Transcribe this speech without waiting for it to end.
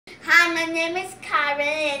Hi, my name is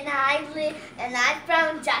Kairen, and I'm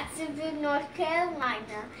from Jacksonville, North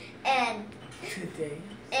Carolina. And today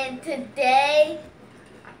I'm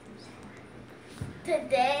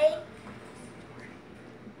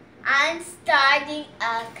starting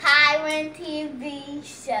a Kairen TV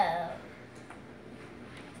show.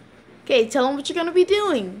 Okay, tell them what you're gonna be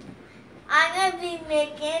doing. I'm gonna be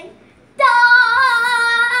making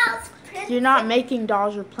dolls. You're not making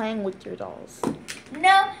dolls, you're playing with your dolls.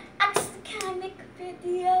 No, I'm just gonna make a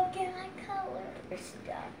video, get my color or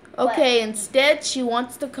stuff. Okay, instead she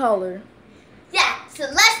wants the color. Yeah, so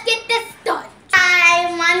let's get this started.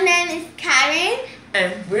 Hi, my name is Kairen.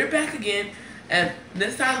 And we're back again, and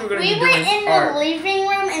this time we're going to be We doing were in art. the living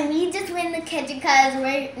room, and we just went in the kitchen because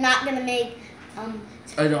we're not gonna make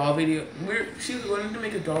A doll video. She was wanting to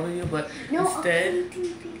make a doll video, but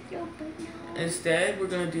instead we're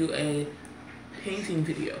going to do a painting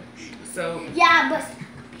video. So yeah, but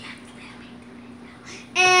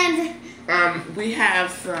and we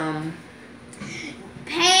have some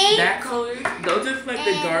paint. that colors. Those are like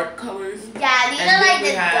the dark colors. Yeah, these are like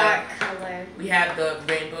the dark color. We have the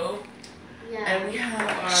rainbow. Yeah. And we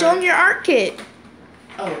have our, Show them your art kit.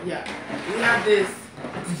 Oh yeah, we have this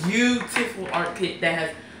beautiful art kit that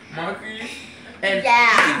has markers, and you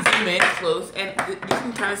can zoom in close, and you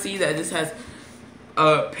can kind of see that this has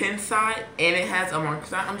a pen side and it has a marker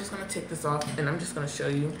side. I'm just gonna take this off and I'm just gonna show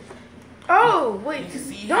you. Oh wait,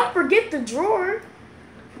 see don't forget the drawer.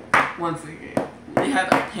 One second. We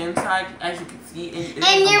have a pen side, as you can see,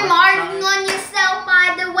 and you're marking on yourself,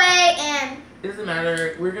 by the way, and. It doesn't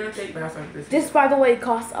matter. We're gonna take baths like this. This, by the way,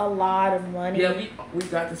 costs a lot of money. Yeah, we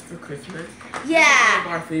got this for Christmas. Yeah. It's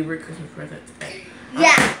one of our favorite Christmas presents.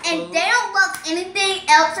 Yeah, and they don't love anything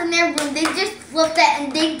else in their room. They just flip that,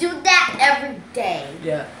 and they do that every day.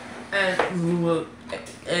 Yeah, and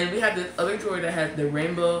we have this other drawer that has the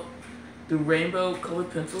rainbow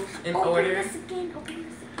colored pencils in order. Open this again.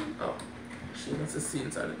 Oh, she wants to see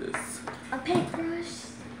inside of this. A paintbrush.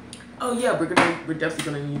 Oh yeah, we're definitely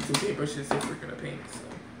gonna need some paintbrushes if we're gonna paint. So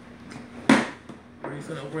we're just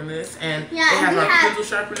gonna open this, and it has our pencil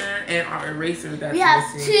sharpener and our eraser that's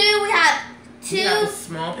missing. We have a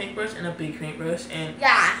small paintbrush and a big paintbrush, and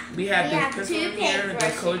we have this pencil in here,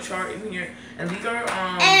 the color chart in here, and these are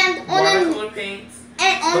watercolor paints.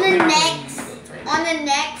 And on the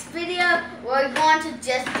next video, we're going to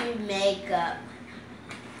just do makeup.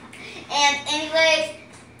 And anyways,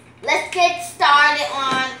 let's get started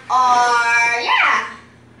on our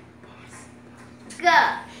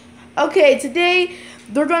go. Okay, today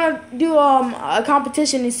they're gonna do a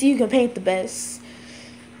competition and see who can paint the best.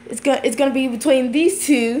 It's gonna be between these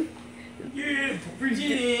two. Yeah, for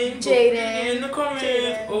Jaden. In the comments.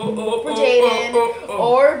 For Jaden.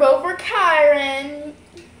 Or vote for Kairen.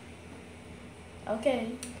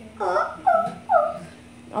 Okay.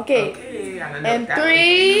 Okay. And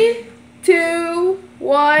 3, 2,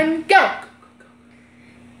 1, go.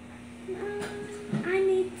 I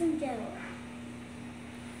need some yellow.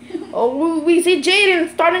 Oh, we see Jaden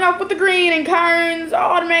starting off with the green and Kairen's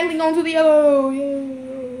automatically going to the yellow.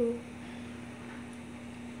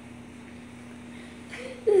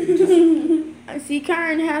 I see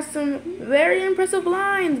Kairen has some very impressive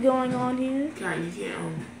lines going on here. Kairen, you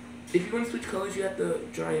can't, if you want to switch colors, you have to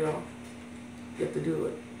dry it off. You have to do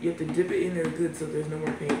it. You have to dip it in there good so there's no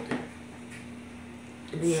more paint there.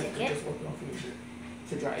 And then you have to just wipe it off your shirt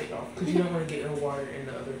to dry it off. Because you don't want to get no water in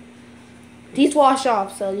the other. These wash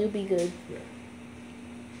off, so you'll be good. Yeah.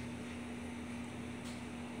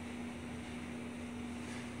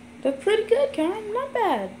 That's pretty good, Kairen. Not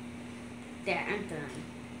bad. There, I'm done.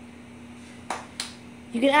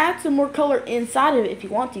 You can add some more color inside of it if you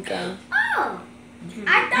want to, Kairen. Oh! You can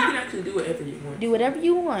actually do whatever you want. Do whatever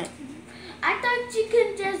you want. I thought you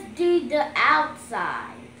could just do the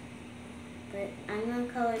outside. But I'm going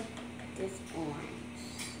to color this orange.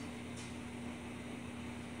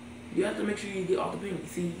 You have to make sure you get all the paint.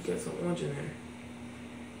 See, you got some orange in there.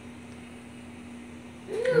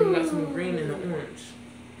 And you got some green in the orange.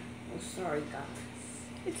 Oh, sorry, guys.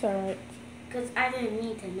 It's alright. Because I didn't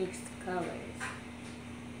need to mix the colors.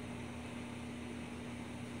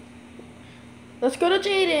 Let's go to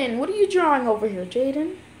Jaden. What are you drawing over here,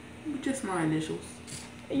 Jaden? Just my initials.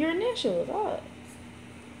 Your initials. Oh,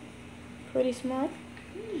 pretty smart.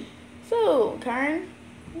 So, Kairen,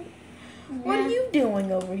 what are you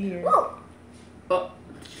doing over here? Whoa!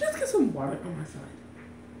 Just get some water on my side.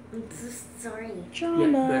 I'm so sorry.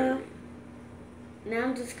 Drama. Now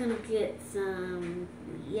I'm just gonna get some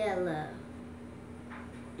yellow.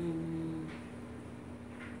 And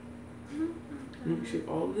make sure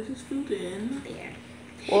all of this is filled in. there.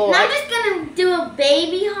 Well, now I'm just gonna do a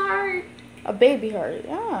baby heart. A baby heart.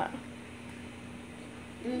 Yeah.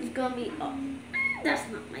 And it's gonna be. Oh, that's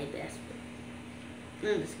not my best.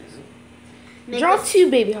 I'm just gonna Draw 2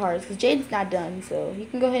 baby hearts because Jaden's not done, so you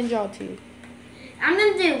can go ahead and draw 2. I'm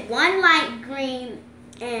gonna do 1 light green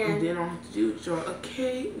And then all I have to do is draw a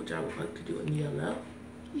K, which I would like to do in yellow.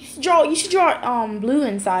 You should draw blue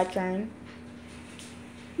inside, Karen.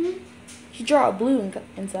 You should draw a blue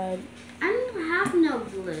inside. I don't have no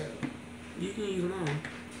blue. You can use mine.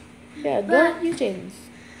 Yeah, go use Jaden's.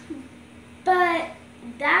 But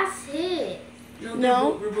that's his.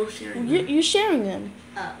 No, we're both sharing them. You're sharing them.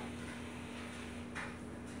 Oh.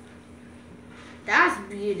 That's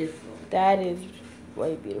beautiful. That is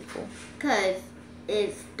way beautiful. Because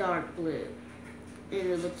it's dark blue. And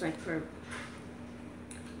it looks like purple.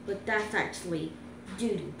 But that's actually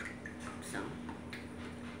doo-doo.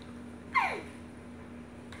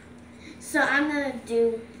 So I'm going to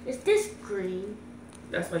do, is this green?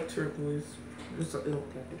 That's like turquoise. It'll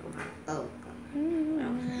come out. Oh.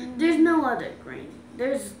 No. There's no other green.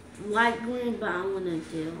 There's light green, but I'm going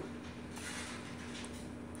to do.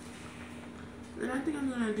 Then I think I'm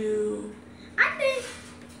going to do I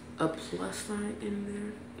a plus sign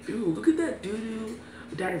in there. Ooh, look at that doo-doo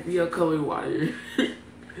diarrhea color water.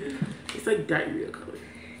 It's like diarrhea color.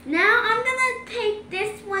 Now I'm going to paint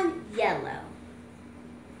this one yellow.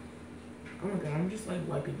 Oh my god, I'm just like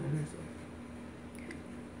wiping on myself.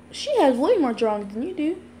 She has way more drawings than you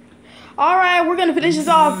do. Alright, we're gonna finish this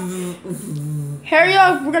off. Hurry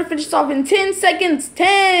up, we're gonna finish this off in 10 seconds.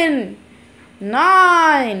 10,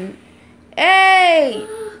 9, 8,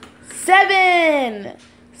 7,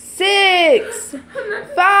 6,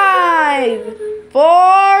 5,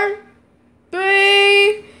 4,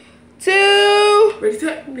 3, 2, Ready,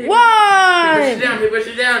 set, 1. Push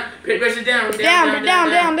it down. Push it down.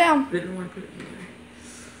 Down. Didn't want to put it in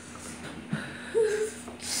there.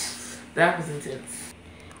 That was intense.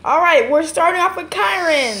 Alright, we're starting off with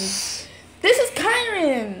Kairen's. This is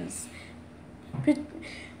Kairen's.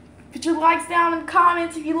 Put your likes down in the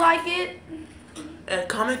comments if you like it. And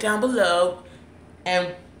comment down below.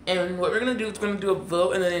 And what we're gonna do is we're gonna do a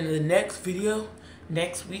vote, and then in the next video,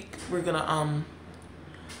 next week, we're gonna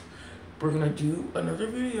do another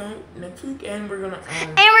video next week, and we're gonna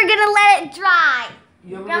let it dry.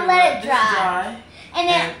 yeah, we're gonna let it dry. And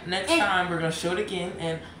then next time we're gonna show it again,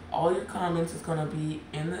 and all your comments is gonna be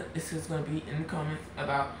in the comments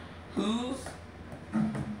about whose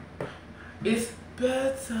is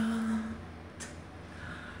better.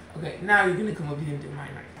 Okay, now you're gonna come over here and do mine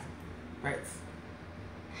right.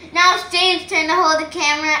 Now it's James' turn to hold the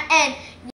camera, and